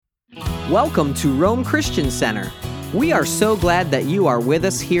Welcome to Rome Christian Center. We are so glad that you are with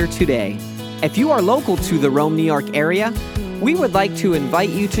us here today. If you are local to the Rome, New York area, we would like to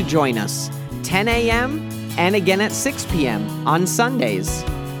invite you to join us 10 a.m. and again at 6 p.m. on Sundays.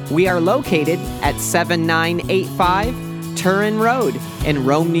 We are located at 7985 Turin Road in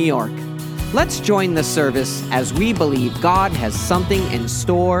Rome, New York. Let's join the service as we believe God has something in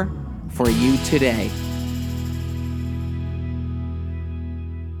store for you today.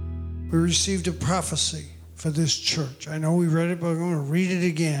 We received a prophecy for this church. I know we read it, but I'm going to read it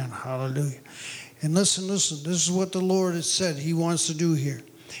again. Hallelujah. And listen. This is what the Lord has said He wants to do here.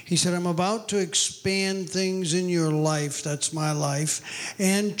 He said, I'm about to expand things in your life, that's my life,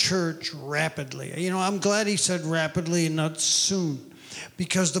 and church rapidly. You know, I'm glad He said rapidly and not soon.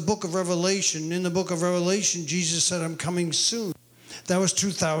 Because in the book of Revelation, Jesus said, I'm coming soon. That was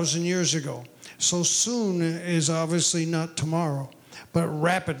 2,000 years ago. So soon is obviously not tomorrow. But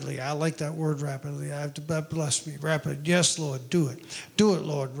rapidly, I like that word rapidly. That bless me, rapidly. Yes, Lord, do it. Do it,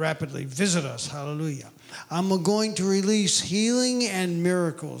 Lord, rapidly. Visit us, hallelujah. I'm going to release healing and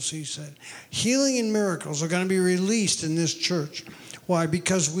miracles, He said. Healing and miracles are going to be released in this church. Why?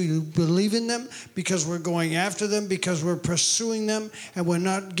 Because we believe in them, because we're going after them, because we're pursuing them, and we're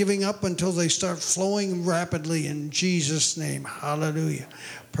not giving up until they start flowing rapidly in Jesus' name. Hallelujah.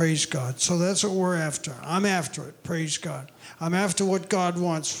 Praise God. So that's what we're after. I'm after it. Praise God. I'm after what God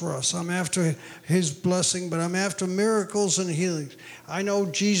wants for us. I'm after His blessing, but I'm after miracles and healings. I know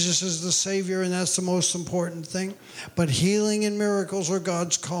Jesus is the Savior, and that's the most important thing. But healing and miracles are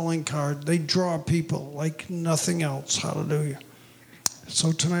God's calling card. They draw people like nothing else. Hallelujah.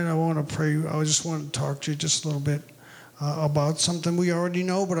 So tonight I want to pray. I just want to talk to you just a little bit about something we already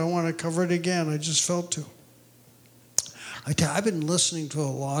know, but I want to cover it again. I just felt to. I've been listening to a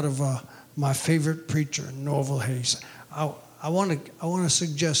lot of my favorite preacher, Norval Hayes. I want to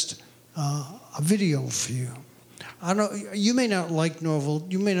suggest a video for you. I don't. You may not like Norval.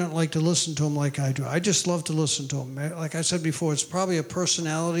 You may not like to listen to him like I do. I just love to listen to him. Like I said before, it's probably a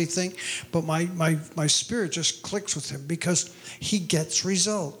personality thing, but my spirit just clicks with him because he gets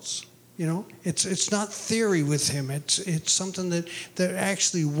results. You know, it's not theory with him. It's something that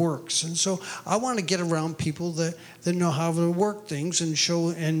actually works. And so I want to get around people that know how to work things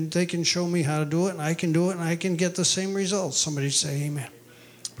and they can show me how to do it, and I can do it, and I can get the same results. Somebody say amen.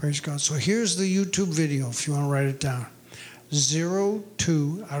 Praise God. So here's the YouTube video if you want to write it down.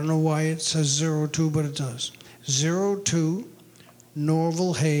 02, I don't know why it says 02, but it does. 02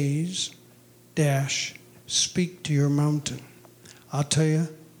 Norval Hayes - speak to your mountain. I'll tell you,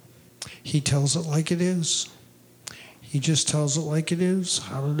 he tells it like it is. He just tells it like it is.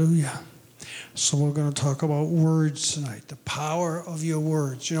 Hallelujah. So we're going to talk about words tonight, the power of your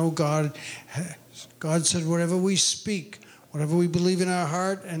words. You know, God said whatever we speak, whatever we believe in our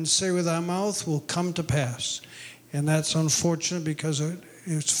heart and say with our mouth will come to pass. And that's unfortunate because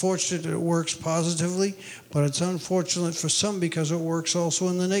it's fortunate that it works positively, but it's unfortunate for some because it works also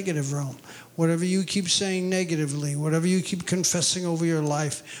in the negative realm. Whatever you keep saying negatively, whatever you keep confessing over your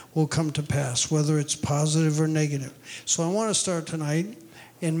life will come to pass, whether it's positive or negative. So I want to start tonight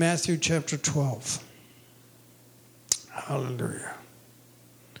in Matthew chapter 12. Hallelujah.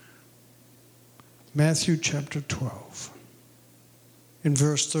 Matthew chapter 12. In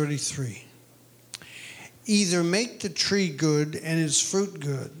verse 33, either make the tree good and its fruit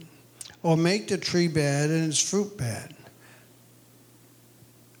good, or make the tree bad and its fruit bad.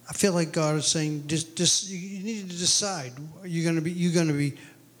 I feel like God is saying, you need to decide. You're going to be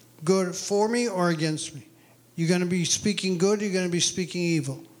good for me or against me. You're going to be speaking good, you're going to be speaking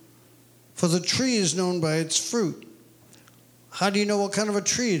evil. For the tree is known by its fruit. How do you know what kind of a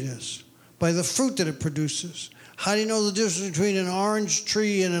tree it is? By the fruit that it produces. How do you know the difference between an orange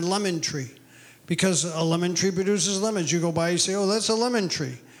tree and a lemon tree? Because a lemon tree produces lemons. You go by, you say, oh, that's a lemon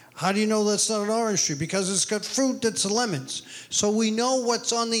tree. How do you know that's not an orange tree? Because it's got fruit that's lemons. So we know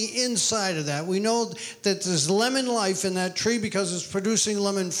what's on the inside of that. We know that there's lemon life in that tree because it's producing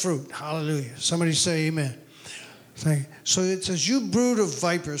lemon fruit. Hallelujah. Somebody say amen. So it says, you brood of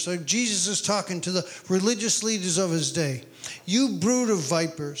vipers. So Jesus is talking to the religious leaders of his day. You brood of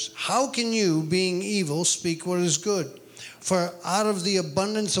vipers, how can you, being evil, speak what is good? For out of the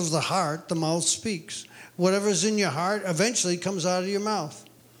abundance of the heart, the mouth speaks. Whatever's in your heart eventually comes out of your mouth.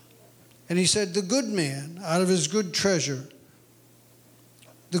 And he said, the good man, out of his good treasure,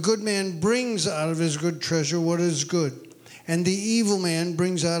 the good man brings out of his good treasure what is good. And the evil man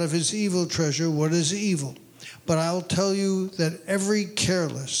brings out of his evil treasure what is evil. But I'll tell you that every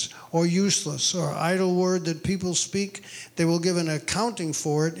careless or useless or idle word that people speak, they will give an accounting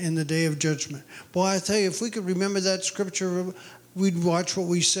for it in the day of judgment. Boy, I tell you, if we could remember that scripture we'd watch what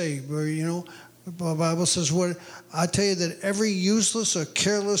we say. Where, the Bible says, I tell you that every useless or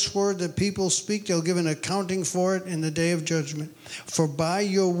careless word that people speak, they'll give an accounting for it in the day of judgment. For by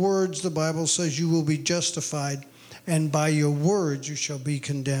your words, the Bible says, you will be justified, and by your words you shall be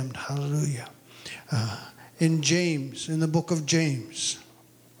condemned. Hallelujah. In the book of James,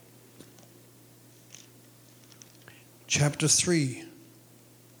 chapter 3,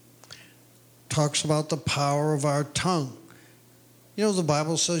 talks about the power of our tongue. The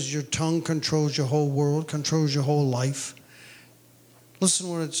Bible says your tongue controls your whole world, controls your whole life. Listen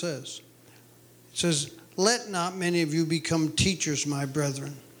what it says. It says, let not many of you become teachers, my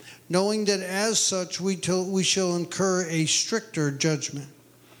brethren, knowing that as such we shall incur a stricter judgment.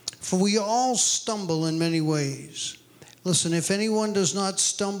 For we all stumble in many ways. Listen, if anyone does not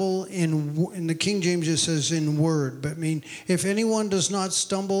stumble in the King James it says in word, but if anyone does not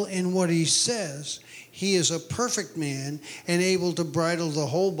stumble in what he says, he is a perfect man and able to bridle the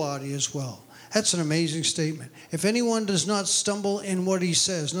whole body as well. That's an amazing statement. If anyone does not stumble in what he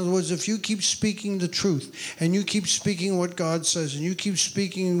says, in other words, if you keep speaking the truth and you keep speaking what God says and you keep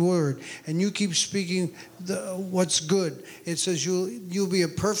speaking the word and you keep speaking what's good, it says you'll be a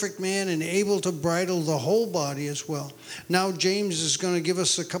perfect man and able to bridle the whole body as well. Now James is going to give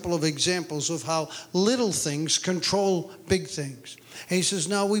us a couple of examples of how little things control big things. And he says,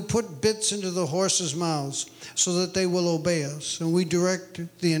 now we put bits into the horses' mouths so that they will obey us, and we direct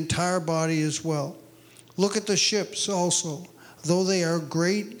the entire body as well. Look at the ships also, though they are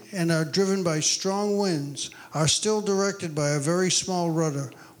great and are driven by strong winds, are still directed by a very small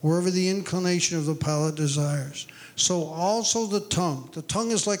rudder, wherever the inclination of the pilot desires. So also the tongue. The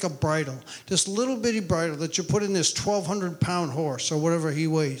tongue is like a bridle, this little bitty bridle that you put in this 1,200-pound horse or whatever he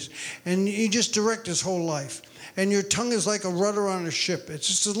weighs, and you just direct his whole life. And your tongue is like a rudder on a ship. It's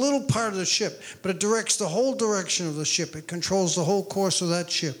just a little part of the ship, but it directs the whole direction of the ship. It controls the whole course of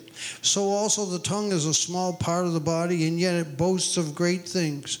that ship. So also the tongue is a small part of the body, and yet it boasts of great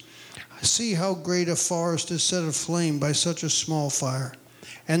things. See how great a forest is set aflame by such a small fire.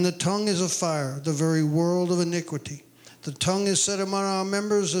 And the tongue is a fire, the very world of iniquity. The tongue is set among our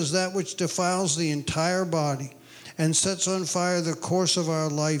members as that which defiles the entire body, and sets on fire the course of our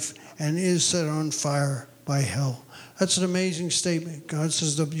life, and is set on fire by hell. That's an amazing statement. God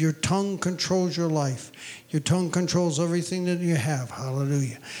says that your tongue controls your life. Your tongue controls everything that you have.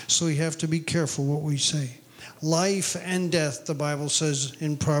 Hallelujah. So we have to be careful what we say. Life and death, the Bible says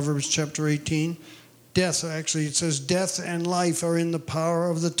in Proverbs chapter 18. Death, actually, it says death and life are in the power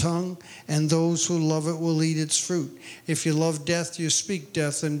of the tongue, and those who love it will eat its fruit. If you love death, you speak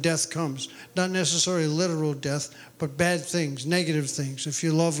death, and death comes. Not necessarily literal death, but bad things, negative things. If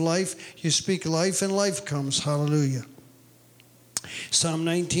you love life, you speak life, and life comes. Hallelujah. Psalm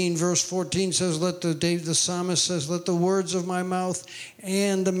 19, verse 14 says, the psalmist says, let the words of my mouth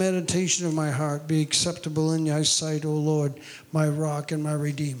and the meditation of my heart be acceptable in thy sight, O Lord, my rock and my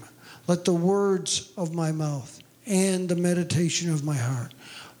redeemer. Let the words of my mouth and the meditation of my heart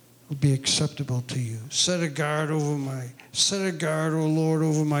be acceptable to you. Set a guard, O Lord,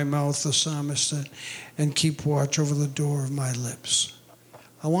 over my mouth, the psalmist said, and keep watch over the door of my lips.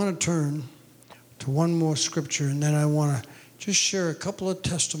 I want to turn to one more scripture, and then I want to just share a couple of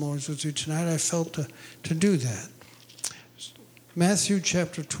testimonies with you tonight. I felt to do that. Matthew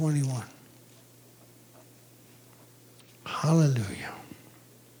chapter 21. Hallelujah.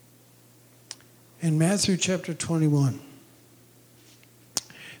 In Matthew chapter 21,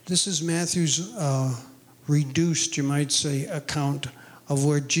 this is Matthew's reduced, you might say, account of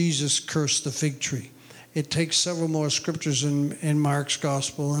where Jesus cursed the fig tree. It takes several more scriptures in Mark's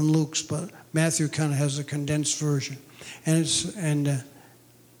gospel and Luke's, but Matthew kind of has a condensed version. And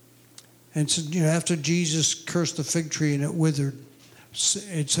it's after Jesus cursed the fig tree and it withered,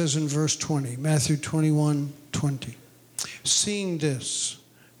 it says in verse 20, Matthew 21:20, seeing this,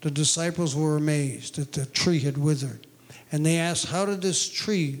 the disciples were amazed that the tree had withered. And they asked, how did this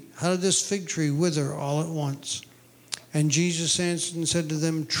fig tree wither all at once? And Jesus answered and said to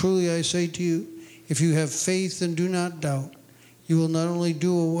them, truly I say to you, if you have faith and do not doubt, you will not only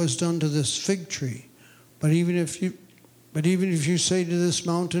do what was done to this fig tree, but even if you say to this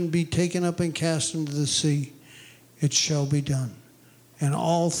mountain, be taken up and cast into the sea, it shall be done. And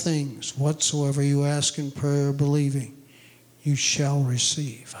all things whatsoever you ask in prayer believing, you shall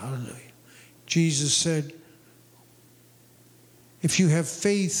receive. Hallelujah. Jesus said, if you have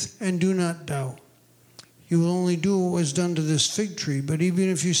faith and do not doubt, you will only do what was done to this fig tree. But even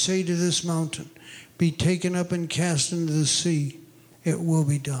if you say to this mountain, be taken up and cast into the sea, it will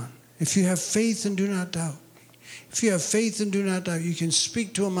be done. If you have faith and do not doubt. If you have faith and do not doubt, you can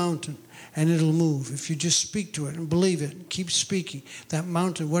speak to a mountain and it'll move. If you just speak to it and believe it and keep speaking, that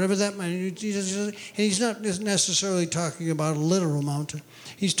mountain, whatever that mountain, and he's not necessarily talking about a literal mountain.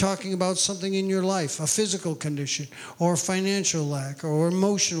 He's talking about something in your life, a physical condition or a financial lack or an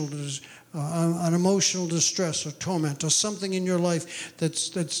emotional distress or torment or something in your life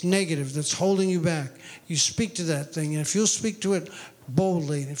that's negative, that's holding you back. You speak to that thing, and if you'll speak to it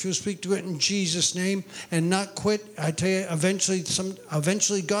boldly, and if you'll speak to it in Jesus' name and not quit, I tell you,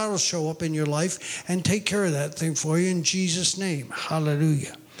 eventually God will show up in your life and take care of that thing for you in Jesus' name.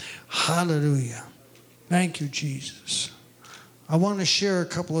 Hallelujah. Hallelujah. Thank you, Jesus. I want to share a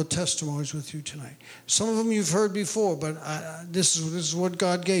couple of testimonies with you tonight. Some of them you've heard before, but this is what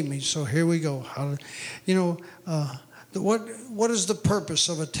God gave me. So here we go. What is the purpose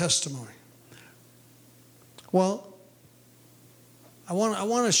of a testimony? Well, I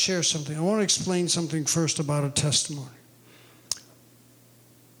want to share something. I want to explain something first about a testimony.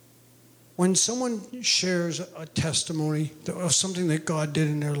 When someone shares a testimony of something that God did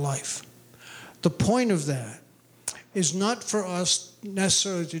in their life, the point of that is not for us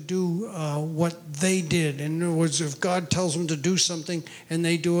necessarily to do what they did. In other words, if God tells them to do something and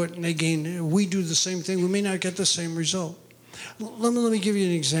they do it and they gain, we do the same thing, we may not get the same result. Let me give you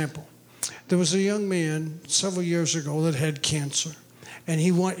an example. There was a young man several years ago that had cancer. And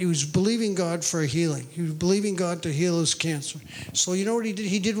he was believing God for a healing. He was believing God to heal his cancer. So you know what he did?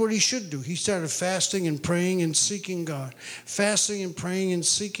 He did what he should do. He started fasting and praying and seeking God. Fasting and praying and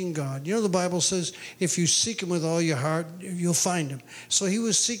seeking God. You know the Bible says if you seek him with all your heart, you'll find him. So he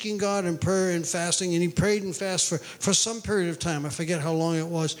was seeking God in prayer and fasting, and he prayed and fasted for some period of time. I forget how long it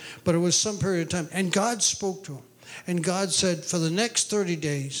was, but it was some period of time. And God spoke to him. And God said, for the next 30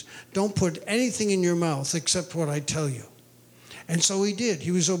 days, don't put anything in your mouth except what I tell you. And so he did.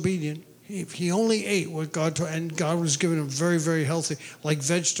 He was obedient. He only ate what God told, and God was giving him very, very healthy, like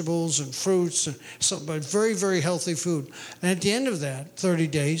vegetables and fruits, but very, very healthy food. And at the end of that 30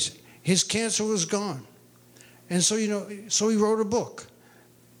 days, his cancer was gone. And so, so he wrote a book.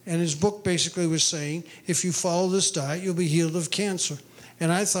 And his book basically was saying, if you follow this diet, you'll be healed of cancer.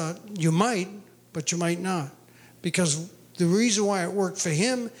 And I thought, you might, but you might not. Because the reason why it worked for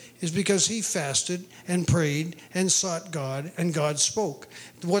him is because he fasted and prayed and sought God, and God spoke.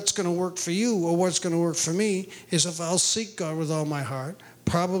 What's going to work for you, or what's going to work for me, is if I'll seek God with all my heart,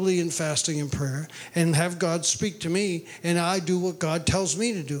 probably in fasting and prayer, and have God speak to me, and I do what God tells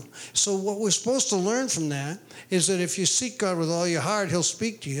me to do. So what we're supposed to learn from that is that if you seek God with all your heart, he'll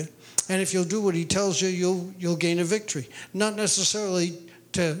speak to you. And if you'll do what he tells you, you'll gain a victory. Not necessarily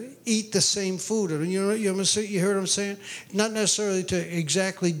to eat the same food. You heard what I'm saying? Not necessarily to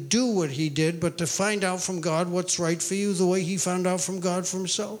exactly do what he did, but to find out from God what's right for you the way he found out from God for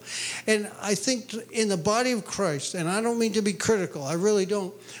himself. And I think in the body of Christ, and I don't mean to be critical, I really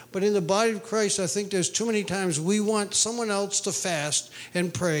don't, but in the body of Christ, I think there's too many times we want someone else to fast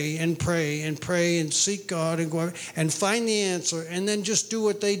and pray and pray and pray and seek God and go and find the answer and then just do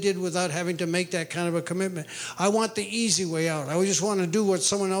what they did without having to make that kind of a commitment. I want the easy way out. I just want to do what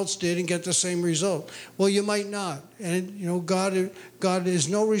someone else did and get the same result. Well, you might not. And God is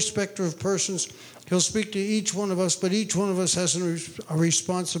no respecter of persons. He'll speak to each one of us, but each one of us has a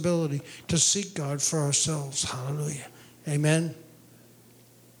responsibility to seek God for ourselves. Hallelujah. Amen.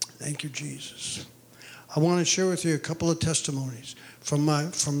 Thank you, Jesus. I want to share with you a couple of testimonies from I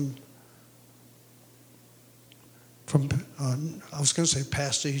was going to say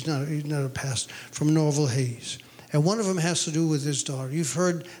pastor. He's not a pastor. From Norval Hayes. And one of them has to do with his daughter. You've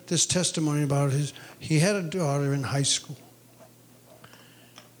heard this testimony about he had a daughter in high school.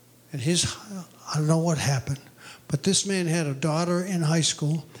 And I don't know what happened, but this man had a daughter in high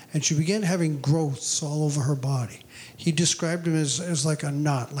school, and she began having growths all over her body. He described them as like a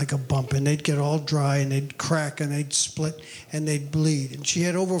knot, like a bump, and they'd get all dry, and they'd crack, and they'd split, and they'd bleed. And she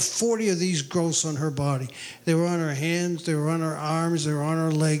had over 40 of these growths on her body. They were on her hands, they were on her arms, they were on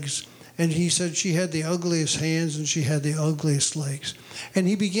her legs. And he said she had the ugliest hands and she had the ugliest legs. And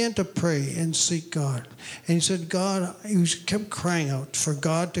he began to pray and seek God. And he said, he kept crying out for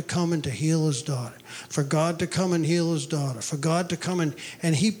God to come and to heal his daughter. For God to come and heal his daughter. For God to come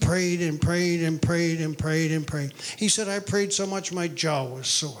and he prayed and prayed and prayed and prayed and prayed. He said, I prayed so much my jaw was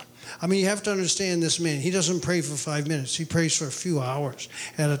sore. I mean, you have to understand this man. He doesn't pray for 5 minutes. He prays for a few hours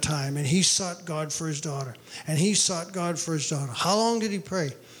at a time. And he sought God for his daughter. And he sought God for his daughter. How long did he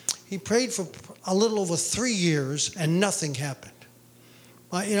pray? He prayed for a little over 3 years, and nothing happened.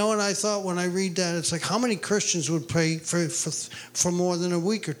 And I thought when I read that, it's like, how many Christians would pray for more than a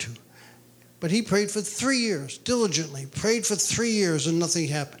week or two? But he prayed for 3 years, diligently, prayed for 3 years, and nothing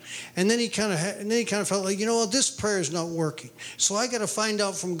happened. And then he kind of felt like, this prayer is not working. So I got to find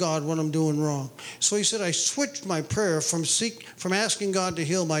out from God what I'm doing wrong. So he said, I switched my prayer from asking God to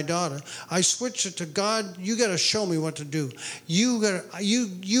heal my daughter. I switched it to, God, you got to show me what to do. You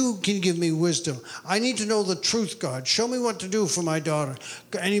can give me wisdom. I need to know the truth, God. Show me what to do for my daughter.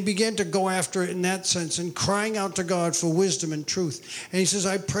 And he began to go after it in that sense and crying out to God for wisdom and truth. And he says,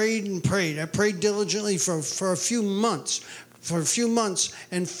 I prayed and prayed. I prayed diligently for a few months.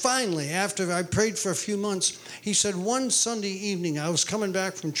 And finally, after I prayed for a few months, he said, one Sunday evening, I was coming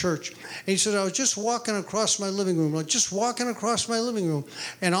back from church, and he said, I was just walking across my living room, and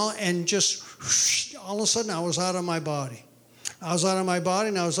just all of a sudden, I was out of my body. I was out of my body,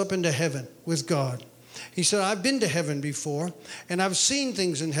 and I was up into heaven with God. He said, I've been to heaven before, and I've seen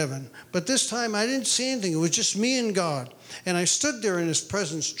things in heaven, but this time I didn't see anything. It was just me and God. And I stood there in his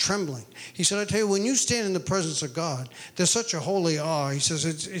presence trembling. He said, I tell you, when you stand in the presence of God, there's such a holy awe. He says,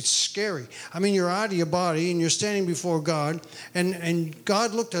 it's scary. I mean, you're out of your body, and you're standing before God. And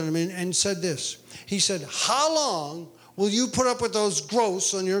God looked at him and said this. He said, how long will you put up with those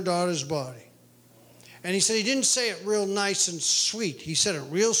growths on your daughter's body? And he said, he didn't say it real nice and sweet. He said it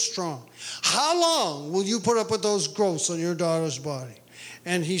real strong. How long will you put up with those growths on your daughter's body?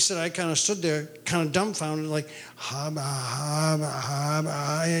 And he said, I kind of stood there, kind of dumbfounded, like,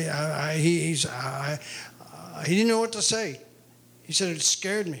 he didn't know what to say. He said, it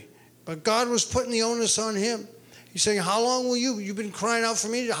scared me. But God was putting the onus on him. He's saying, how long will you've been crying out for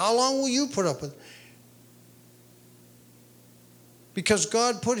me, how long will you put up with it? Because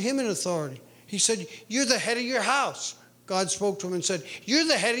God put him in authority. He said, you're the head of your house. God spoke to him and said, you're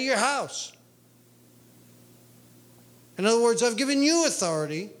the head of your house. In other words, I've given you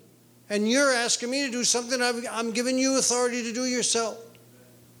authority, and you're asking me to do something I'm giving you authority to do yourself.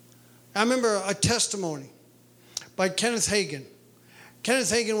 I remember a testimony by Kenneth Hagin.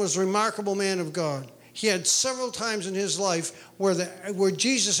 Kenneth Hagin was a remarkable man of God. He had several times in his life where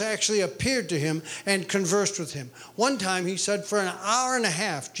Jesus actually appeared to him and conversed with him. One time, he said, for an hour and a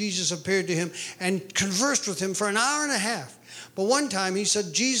half, Jesus appeared to him and conversed with him for an hour and a half. But one time, he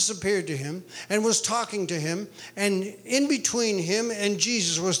said, Jesus appeared to him and was talking to him. And in between him and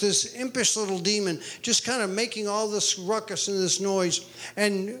Jesus was this impish little demon just kind of making all this ruckus and this noise.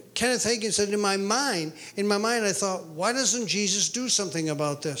 And Kenneth Hagin said, in my mind, I thought, why doesn't Jesus do something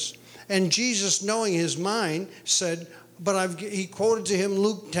about this? And Jesus, knowing his mind, said, he quoted to him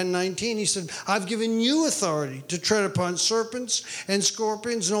Luke 10:19. He said, I've given you authority to tread upon serpents and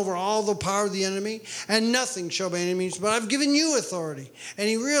scorpions and over all the power of the enemy, and nothing shall by any means, but I've given you authority. And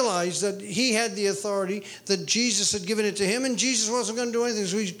he realized that he had the authority, that Jesus had given it to him, and Jesus wasn't going to do anything.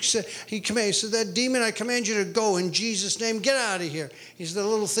 So he said, that demon, I command you to go in Jesus' name, get out of here. He said, the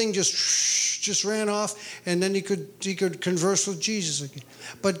little thing just ran off, and then he could converse with Jesus again.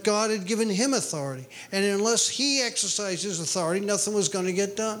 But God had given him authority, and unless he exercised his authority, nothing was going to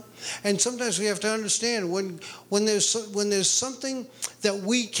get done. And sometimes we have to understand when there's something that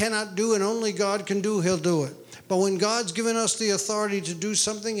we cannot do and only God can do, he'll do it. But when God's given us the authority to do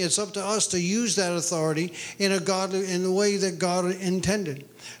something, it's up to us to use that authority in the way that God intended.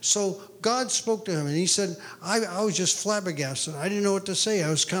 So God spoke to him, and he said, I was just flabbergasted. I didn't know what to say. I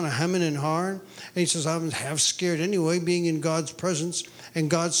was kind of hemming and hawing. And he says, I'm half scared anyway, being in God's presence, and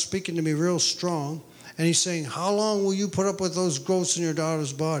God's speaking to me real strong. And he's saying, how long will you put up with those growths in your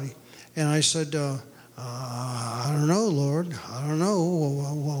daughter's body? And I said, I don't know, Lord. I don't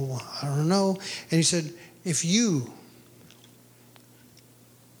know. I don't know. And he said, if you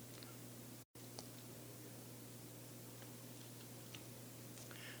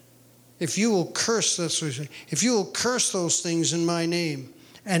will curse, that's what he said, if you will curse those things in my name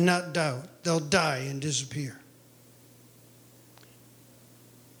and not doubt, they'll die and disappear.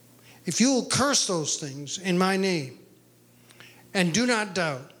 If you will curse those things in my name and do not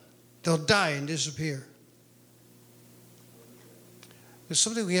doubt, they'll die and disappear. There's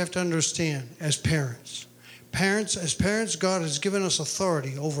something we have to understand as parents. As parents, God has given us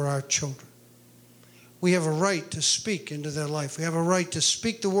authority over our children. We have a right to speak into their life. We have a right to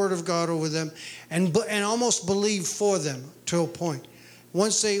speak the word of God over them and almost believe for them to a point.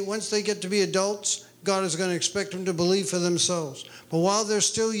 Once they get to be adults, God is going to expect them to believe for themselves. But while they're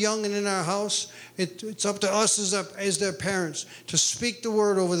still young and in our house, it's up to us as their parents to speak the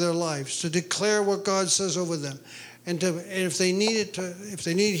word over their lives, to declare what God says over them, and if they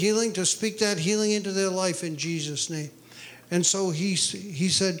need healing, to speak that healing into their life in Jesus' name. And so he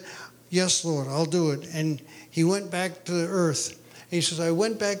said, yes, Lord, I'll do it. And he went back to the earth. He says, I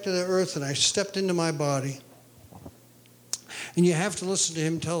went back to the earth and I stepped into my body. And you have to listen to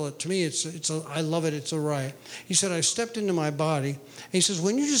him tell it. To me, I love it. It's a riot. He said, I stepped into my body. And he says,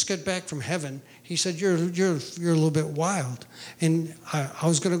 when you just get back from heaven, he said, you're a little bit wild. And I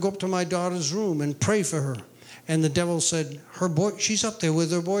was going to go up to my daughter's room and pray for her. And the devil said, she's up there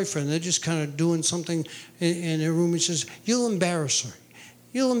with her boyfriend. They're just kind of doing something in her room. He says, you'll embarrass her.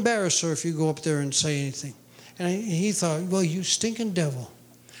 You'll embarrass her if you go up there and say anything. And he thought, well, you stinking devil.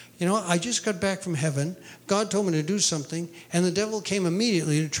 You know, I just got back from heaven. God told me to do something. And the devil came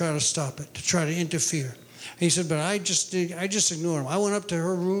immediately to try to stop it, to try to interfere. And he said, but I just ignored him. I went up to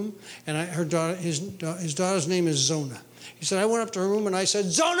her room, and his daughter's name is Zona. He said, I went up to her room, and I said,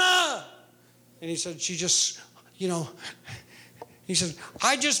 Zona! And he said, she just, he said,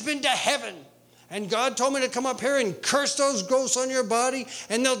 I just been to heaven. And God told me to come up here and curse those ghosts on your body,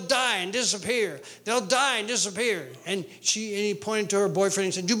 and they'll die and disappear. They'll die and disappear. And he pointed to her boyfriend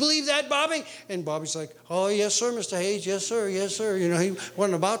and said, do you believe that, Bobby? And Bobby's like, oh, yes, sir, Mr. Hayes. Yes, sir. Yes, sir. He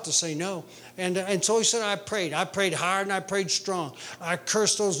wasn't about to say no. And so he said, I prayed. I prayed hard and I prayed strong. I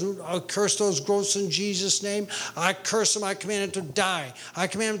cursed those ghosts in Jesus' name. I cursed them. I commanded them to die. I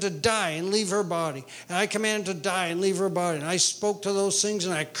commanded them to die and leave her body. And I commanded them to die and leave her body. And I spoke to those things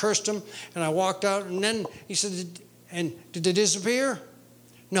and I cursed them and I walked out. And then he said, did they disappear?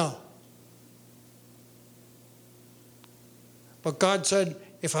 No. But God said,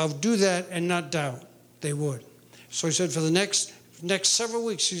 if I'll do that and not doubt, they would. So he said, for the next several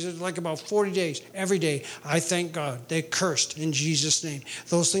weeks, he said, like about 40 days, every day, I thank God. They're cursed in Jesus' name.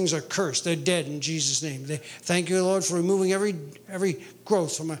 Those things are cursed. They're dead in Jesus' name. Thank you, Lord, for removing every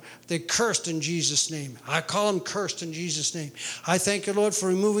growth from they're cursed in Jesus' name. I call them cursed in Jesus' name. I thank you, Lord, for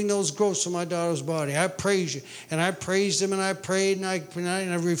removing those growths from my daughter's body. I praise you. And I praised him and I prayed and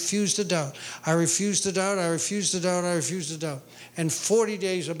I refused to doubt. I refused to doubt. I refused to doubt. I refused to doubt. And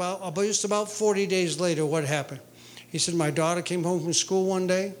just about 40 days later, what happened? He said, my daughter came home from school one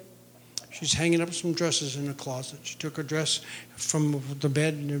day. She's hanging up some dresses in the closet. She took her dress from the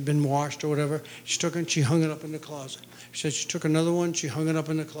bed and it had been washed or whatever. She took it and she hung it up in the closet. She said she took another one, she hung it up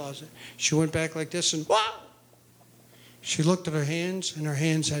in the closet. She went back like this and wow! She looked at her hands and her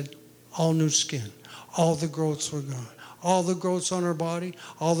hands had all new skin. All the growths were gone. All the growths on her body,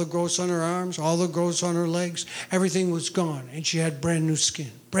 all the growths on her arms, all the growths on her legs, everything was gone. And she had brand new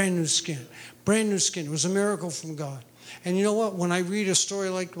skin, brand new skin. Brand new skin. It was a miracle from God. And you know what? When I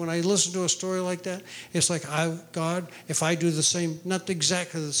listen to a story like that, it's like, God, if I do the same, not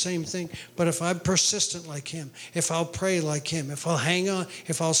exactly the same thing, but if I'm persistent like him, if I'll pray like him, if I'll hang on,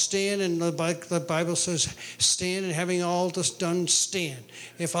 if I'll stand, and the Bible says, stand, and having all this done, stand.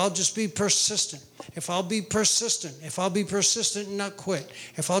 If I'll just be persistent, if I'll be persistent and not quit,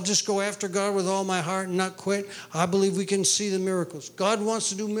 if I'll just go after God with all my heart and not quit, I believe we can see the miracles. God wants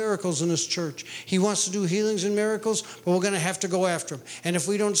to do miracles in this church. He wants to do healings and miracles, but we're going to have to go after him. And if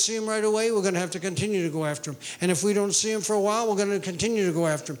we don't see him right away, we're going to have to continue to go after him. And if we don't see him for a while, we're going to continue to go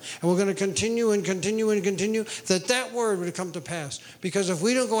after him. And we're going to continue that word would come to pass. Because if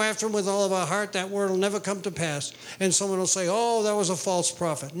we don't go after him with all of our heart, that word will never come to pass. And someone will say, oh, that was a false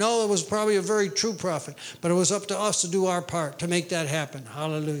prophet. No, it was probably a very true prophet. But it was up to us to do our part to make that happen.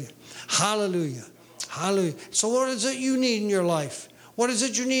 Hallelujah. Hallelujah. Hallelujah. So what is it you need in your life? What is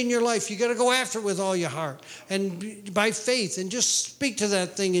it you need in your life? You got to go after it with all your heart and by faith, and just speak to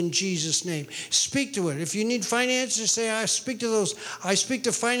that thing in Jesus' name. Speak to it. If you need finances, say, I speak to those. I speak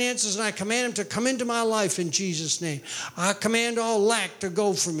to finances and I command them to come into my life in Jesus' name. I command all lack to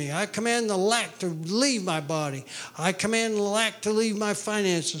go from me. I command the lack to leave my body. I command the lack to leave my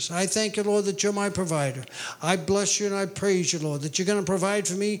finances. I thank you, Lord, that you're my provider. I bless you and I praise you, Lord, that you're going to provide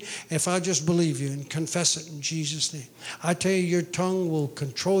for me if I just believe you and confess it in Jesus' name. I tell you, your tongue will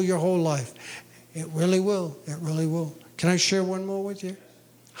control your whole life. It really will. It really will. Can I share one more with you?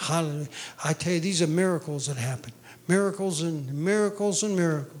 Hallelujah. I tell you, these are miracles that happen. Miracles and miracles and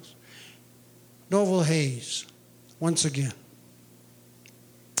miracles. Norval Hayes, once again.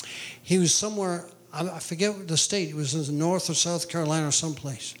 He was somewhere, I forget the state, it was in the north of South Carolina or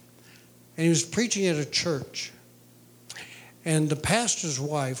someplace. And he was preaching at a church. And the pastor's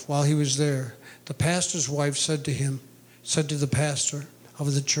wife, while he was there, the pastor's wife said to the pastor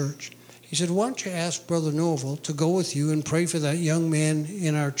of the church, he said, why don't you ask Brother Norval to go with you and pray for that young man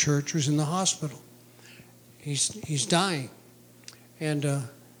in our church who's in the hospital. He's dying. And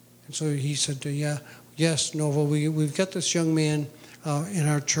so he said, yes, Norval, we've got this young man in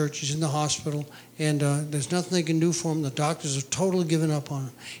our church. He's in the hospital, and there's nothing they can do for him. The doctors have totally given up on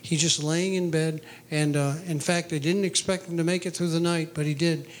him. He's just laying in bed, and in fact, they didn't expect him to make it through the night, but he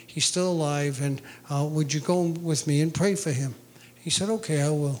did. He's still alive, and would you go with me and pray for him? He said, okay, I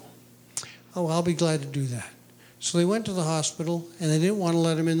will. Oh, I'll be glad to do that. So they went to the hospital, and they didn't want to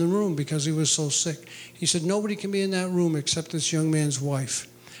let him in the room because he was so sick. He said, nobody can be in that room except this young man's wife.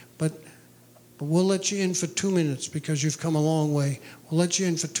 But we'll let you in for 2 minutes because you've come a long way. We'll let you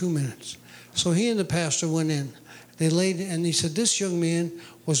in for 2 minutes. So he and the pastor went in. They laid, and he said this young man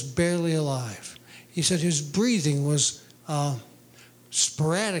was barely alive. He said his breathing was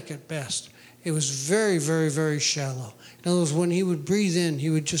sporadic at best. It was very, very, very shallow. In other words, when he would breathe in,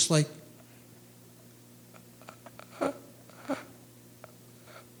 he would just like,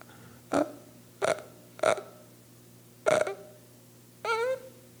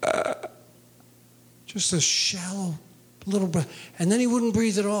 just a shallow little breath. And then he wouldn't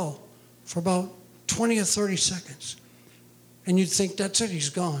breathe at all for about 20 or 30 seconds. And you'd think, that's it, he's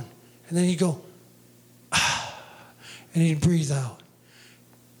gone. And then he'd go, and he'd breathe out.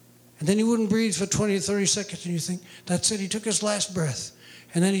 And then he wouldn't breathe for 20 or 30 seconds, and you think, that's it, he took his last breath.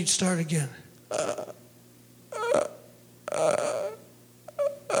 And then he'd start again.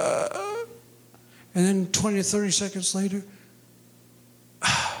 And then 20 or 30 seconds later,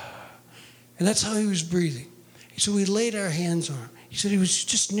 and that's how he was breathing. He said, we laid our hands on him. He said he was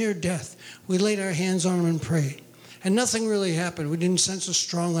just near death. We laid our hands on him and prayed. And nothing really happened. We didn't sense a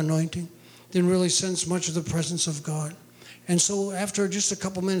strong anointing. Didn't really sense much of the presence of God. And so after just a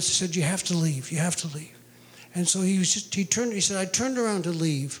couple minutes, he said, you have to leave. You have to leave. And so he said, I turned around to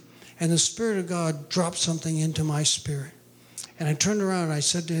leave, and the Spirit of God dropped something into my spirit. And I turned around and I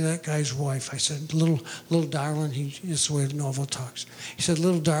said to that guy's wife, I said, little darling, that's the way Norval talks. He said,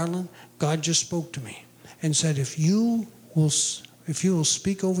 little darling, God just spoke to me and said, if you will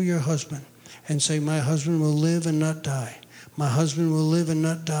speak over your husband and say, my husband will live and not die. My husband will live and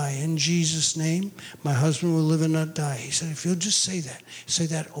not die. In Jesus' name, my husband will live and not die. He said, if you'll just say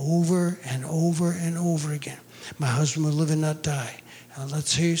that over and over and over again. My husband will live and not die.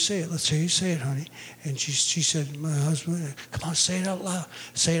 Let's hear you say it. Let's hear you say it, honey. And she said, my husband, come on, say it out loud.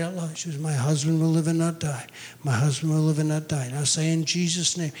 Say it out loud. She said, my husband will live and not die. My husband will live and not die. Now say in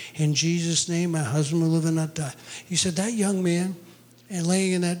Jesus' name. In Jesus' name, my husband will live and not die. He said, that young man, and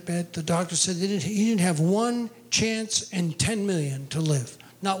laying in that bed, the doctor said he didn't have one chance in 10 million to live.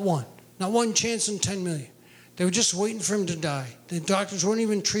 Not one. Not one chance in 10 million. They were just waiting for him to die. The doctors weren't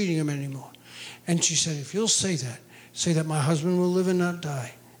even treating him anymore. And she said, if you'll say that my husband will live and not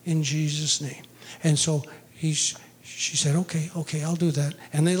die in Jesus' name. And so she said, okay, I'll do that.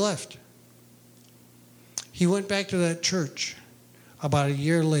 And they left. He went back to that church about a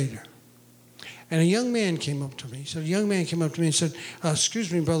year later. And a young man came up to me. A young man came up to me and said, excuse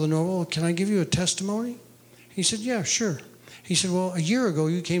me, Brother Norval, can I give you a testimony? He said, yeah, sure. He said, well, a year ago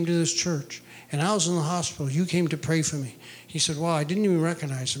you came to this church, and I was in the hospital. You came to pray for me. He said, wow, I didn't even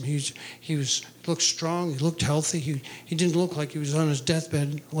recognize him. He looked strong. He looked healthy. He didn't look like he was on his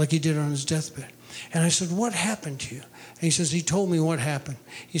deathbed like he did on his deathbed. And I said, what happened to you? And he says, he told me what happened.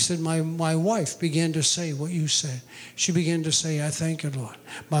 He said, my wife began to say what you said. She began to say, I thank you, Lord.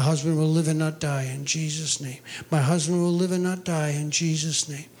 My husband will live and not die in Jesus' name. My husband will live and not die in Jesus'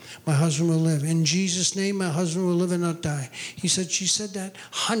 name. My husband will live. In Jesus' name, my husband will live and not die. He said, she said that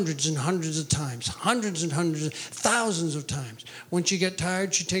hundreds and hundreds of times, hundreds and hundreds, thousands of times. When she got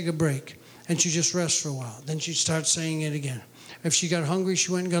tired, she'd take a break, and she'd just rest for a while. Then she'd start saying it again. If she got hungry,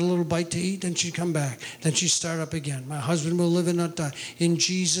 she went and got a little bite to eat, then she'd come back. Then she'd start up again. My husband will live and not die. In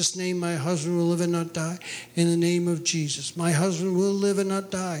Jesus' name, my husband will live and not die. In the name of Jesus. My husband will live and not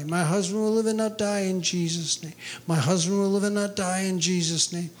die. My husband will live and not die in Jesus' name. My husband will live and not die in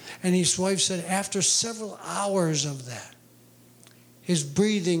Jesus' name. And his wife said after several hours of that, his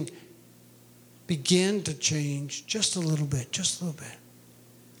breathing began to change just a little bit,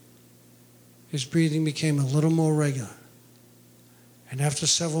 His breathing became a little more regular. And after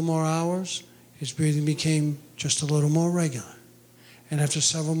several more hours, his breathing became just a little more regular. And after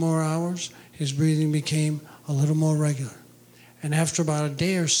several more hours, his breathing became a little more regular. And after about a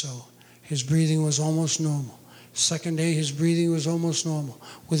day or so, his breathing was almost normal. Second day, his breathing was almost normal.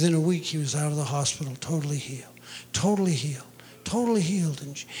 Within a week, he was out of the hospital, totally healed. Totally healed. Totally healed.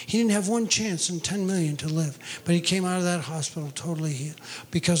 And he didn't have one chance in 10 million to live. But he came out of that hospital totally healed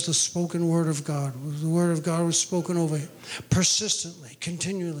because the spoken word of God was spoken over him persistently,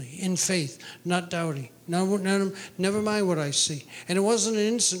 continually, in faith, not doubting. Never mind what I see. And it wasn't an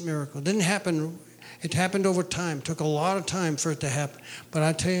instant miracle. It didn't happen. It happened over time. It took a lot of time for it to happen. But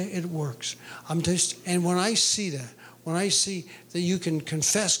I tell you, it works. And when I see that, when I see that you can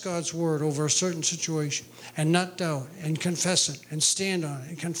confess God's word over a certain situation and not doubt, and confess it and stand on it,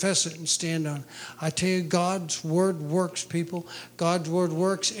 and confess it and stand on it. I tell you, God's word works, people. God's word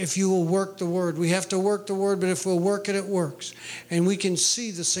works if you will work the word. We have to work the word, but if we'll work it, it works. And we can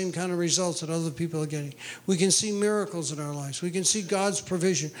see the same kind of results that other people are getting. We can see miracles in our lives. We can see God's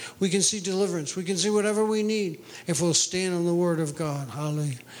provision. We can see deliverance. We can see whatever we need if we'll stand on the word of God.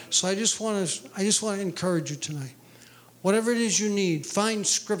 Hallelujah. So I just want to encourage you tonight. Whatever it is you need, find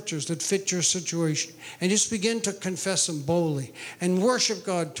scriptures that fit your situation and just begin to confess them boldly and worship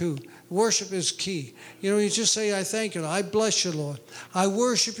God too. Worship is key. You just say, I thank you. I bless you, Lord. I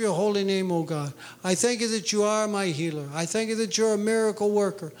worship your holy name, O God. I thank you that you are my healer. I thank you that you're a miracle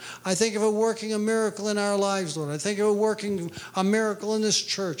worker. I thank you for working a miracle in our lives, Lord. I thank you for working a miracle in this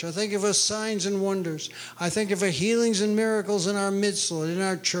church. I thank you for signs and wonders. I thank you for healings and miracles in our midst, Lord, in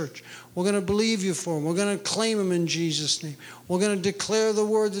our church. We're going to believe you for them. We're going to claim them in Jesus' name. We're going to declare the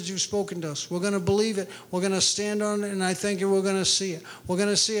word that you've spoken to us. We're going to believe it. We're going to stand on it, and I thank you we're going to see it. We're going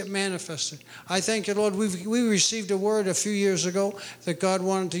to see it manifested. I thank you, Lord. We received a word a few years ago that God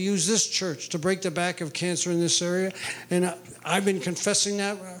wanted to use this church to break the back of cancer in this area, and I've been confessing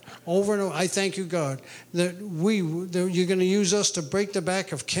that over and over. I thank you, God, that you're going to use us to break the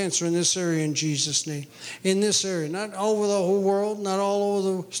back of cancer in this area in Jesus' name. In this area, not over the whole world, not all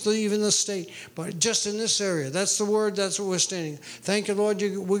over even the state, but just in this area. That's the word. That's what we're standing. Thank you, Lord.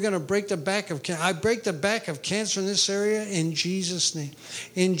 We're going to break the back of cancer. I break the back of cancer in this area in Jesus' name.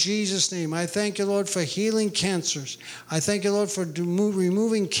 In Jesus' name. I thank you, Lord, for healing cancers. I thank you, Lord, for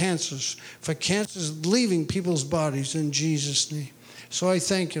removing cancers, for cancers leaving people's bodies in Jesus' name. So I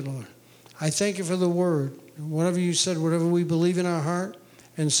thank you, Lord. I thank you for the word. Whatever you said, whatever we believe in our heart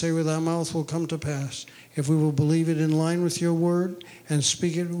and say with our mouth will come to pass. If we will believe it in line with your word and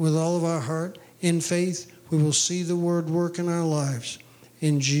speak it with all of our heart in faith, we will see the word work in our lives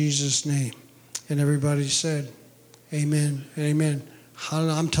in Jesus' name. And everybody said, amen and amen.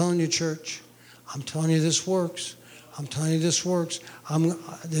 I'm telling you, church, I'm telling you this works. I'm telling you this works.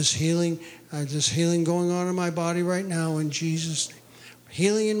 This healing going on in my body right now in Jesus' name.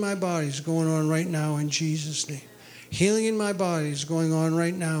 Healing in my body is going on right now in Jesus' name. Healing in my body is going on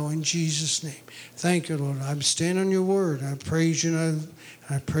right now in Jesus' name. Thank you, Lord. I stand on your word. I praise you and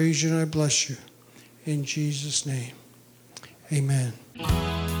I praise you and I bless you. In Jesus' name. Amen.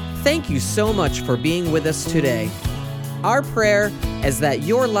 Thank you so much for being with us today. Our prayer is that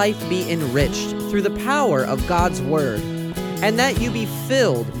your life be enriched through the power of God's Word, and that you be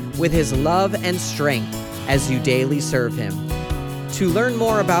filled with His love and strength as you daily serve Him. To learn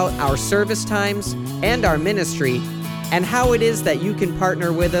more about our service times and our ministry, and how it is that you can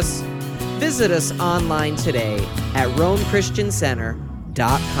partner with us, visit us online today at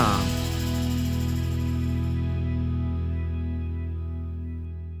RomeChristianCenter.com.